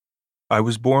I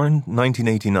was born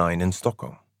 1989 in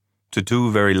Stockholm, to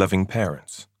two very loving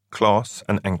parents, Klas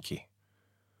and Anki.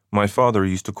 My father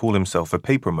used to call himself a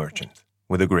paper merchant,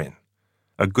 with a grin,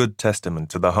 a good testament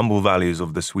to the humble values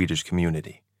of the Swedish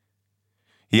community.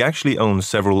 He actually owned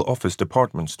several office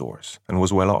department stores and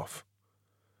was well off.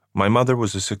 My mother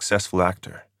was a successful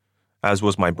actor, as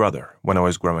was my brother when I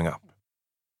was growing up.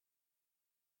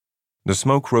 The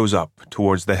smoke rose up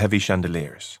towards the heavy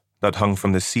chandeliers that hung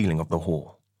from the ceiling of the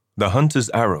hall. The hunter's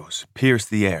arrows pierced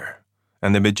the air,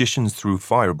 and the magicians threw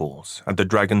fireballs at the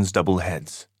dragon's double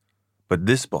heads. But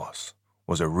this boss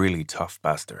was a really tough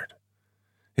bastard.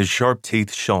 His sharp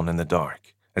teeth shone in the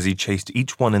dark as he chased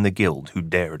each one in the guild who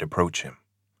dared approach him.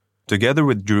 Together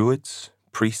with druids,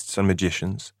 priests, and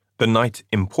magicians, the knight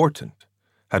Important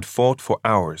had fought for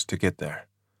hours to get there,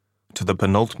 to the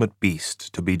penultimate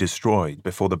beast to be destroyed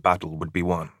before the battle would be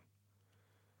won.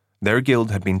 Their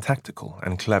guild had been tactical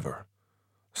and clever.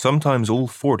 Sometimes all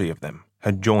 40 of them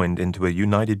had joined into a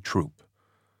united troop.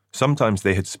 Sometimes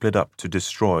they had split up to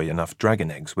destroy enough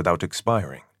dragon eggs without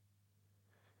expiring.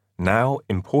 Now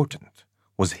Important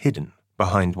was hidden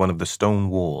behind one of the stone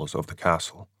walls of the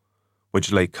castle,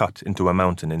 which lay cut into a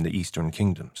mountain in the eastern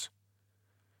kingdoms.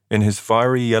 In his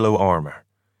fiery yellow armor,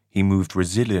 he moved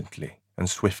resiliently and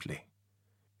swiftly.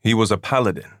 He was a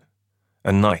paladin,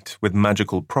 a knight with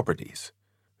magical properties,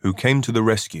 who came to the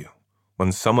rescue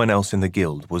when someone else in the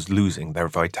guild was losing their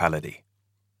vitality.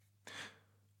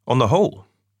 On the whole,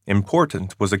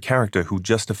 Important was a character who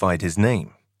justified his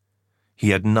name.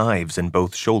 He had knives in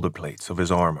both shoulder plates of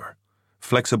his armor,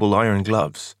 flexible iron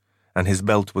gloves, and his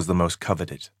belt was the most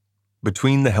coveted.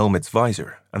 Between the helmet's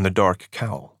visor and the dark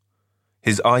cowl,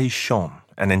 his eyes shone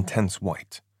an intense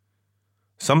white.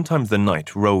 Sometimes the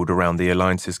knight rode around the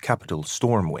Alliance's capital,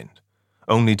 Stormwind,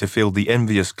 only to feel the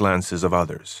envious glances of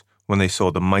others when they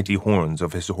saw the mighty horns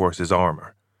of his horse's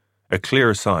armor, a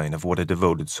clear sign of what a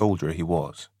devoted soldier he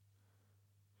was.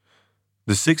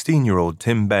 The 16-year-old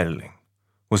Tim Bergling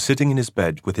was sitting in his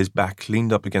bed with his back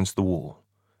leaned up against the wall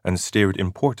and stared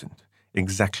Important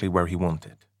exactly where he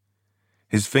wanted.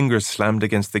 His fingers slammed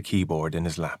against the keyboard in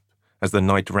his lap as the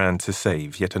knight ran to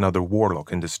save yet another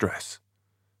warlock in distress.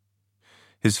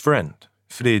 His friend,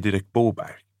 Fredrik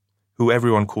Boberg, who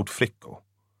everyone called Fricko,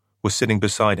 was sitting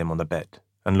beside him on the bed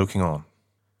and looking on.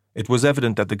 It was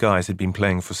evident that the guys had been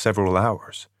playing for several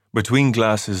hours. Between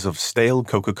glasses of stale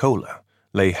Coca-Cola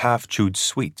lay half-chewed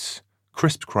sweets,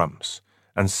 crisp crumbs,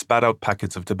 and spat-out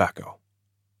packets of tobacco.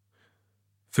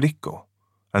 Fricko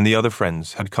and the other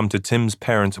friends had come to Tim's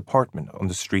parents' apartment on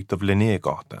the street of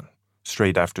Linnégatan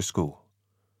straight after school,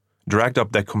 dragged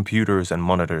up their computers and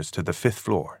monitors to the 5th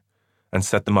floor, and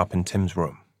set them up in Tim's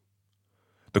room.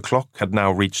 The clock had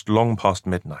now reached long past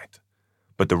midnight,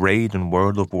 but the raid in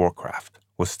World of Warcraft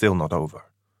was still not over.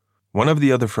 One of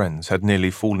the other friends had nearly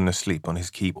fallen asleep on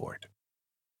his keyboard.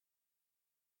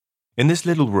 In this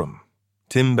little room,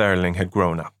 Tim Bergling had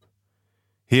grown up.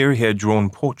 Here he had drawn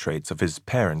portraits of his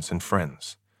parents and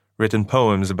friends, written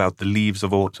poems about the leaves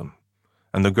of autumn,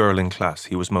 and the girl in class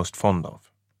he was most fond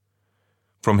of.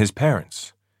 From his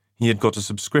parents, he had got a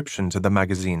subscription to the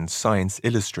magazine Science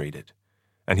Illustrated,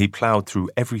 and he plowed through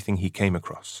everything he came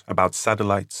across about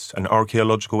satellites and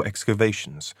archaeological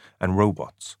excavations and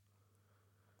robots.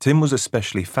 Tim was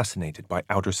especially fascinated by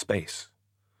outer space.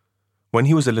 When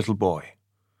he was a little boy,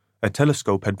 a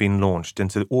telescope had been launched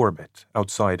into orbit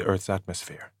outside Earth's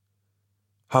atmosphere.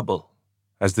 Hubble,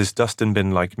 as this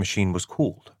dust-and-bin-like machine was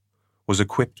called, was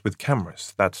equipped with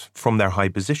cameras that, from their high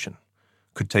position,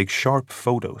 could take sharp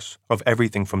photos of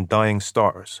everything from dying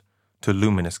stars to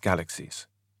luminous galaxies.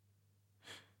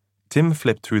 Tim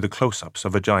flipped through the close-ups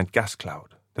of a giant gas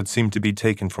cloud that seemed to be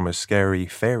taken from a scary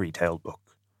fairy tale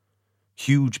book.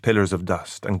 Huge pillars of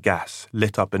dust and gas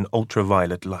lit up in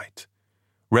ultraviolet light,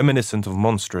 reminiscent of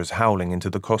monsters howling into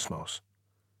the cosmos.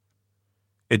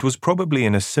 It was probably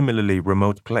in a similarly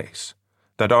remote place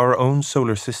that our own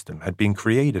solar system had been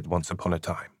created once upon a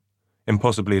time,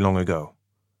 impossibly long ago.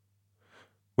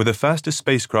 With the fastest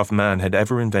spacecraft man had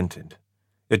ever invented,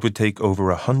 it would take over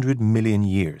 100 million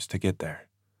years to get there,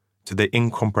 to the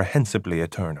incomprehensibly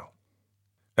eternal.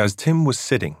 As Tim was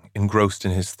sitting engrossed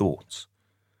in his thoughts,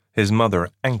 his mother,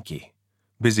 Anki,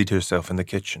 busied herself in the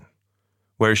kitchen,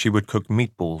 where she would cook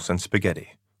meatballs and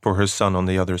spaghetti for her son on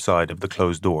the other side of the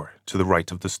closed door to the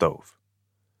right of the stove.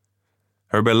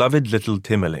 Her beloved little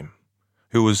Timmelim,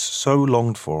 who was so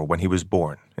longed for when he was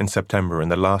born in September in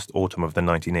the last autumn of the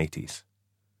 1980s.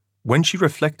 When she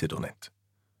reflected on it,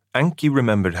 Anki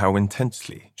remembered how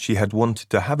intensely she had wanted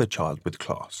to have a child with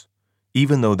Klas,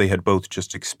 even though they had both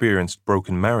just experienced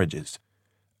broken marriages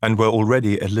and were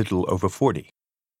already a little over 40.